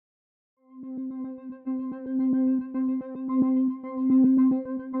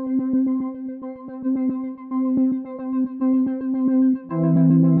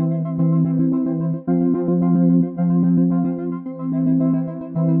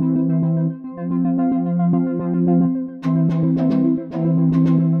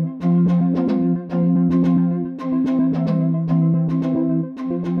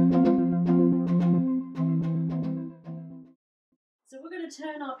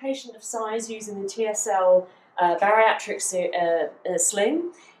patient of size using the TSL bariatric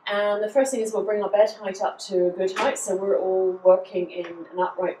sling. And the first thing is we'll bring our bed height up to a good height, so we're all working in an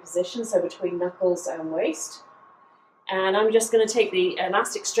upright position, so between knuckles and waist. And I'm just going to take the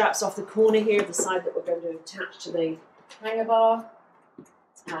elastic straps off the corner here, the side that we're going to attach to the hanger bar.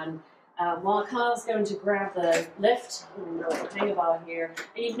 And while Kyle's going to grab the lift, the hanger bar here,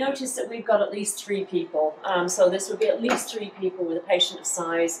 and you've noticed that we've got at least 3 people. So this would be at least 3 people with a patient of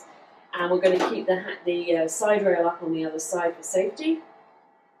size. And we're going to keep the side rail up on the other side for safety.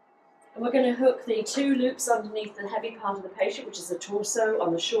 And we're going to hook the 2 loops underneath the heavy part of the patient, which is the torso,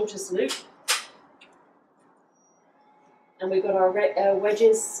 on the shortest loop. And we've got our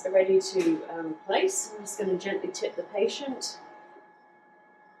wedges ready to place. I'm just going to gently tip the patient.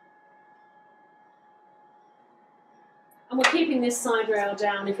 And we're keeping this side rail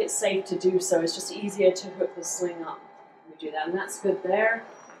down if it's safe to do so. It's just easier to hook the sling up when we do that. And that's good there.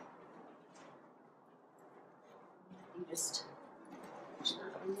 You just push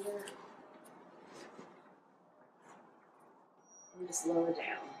that under. And just lower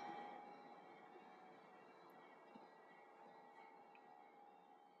down.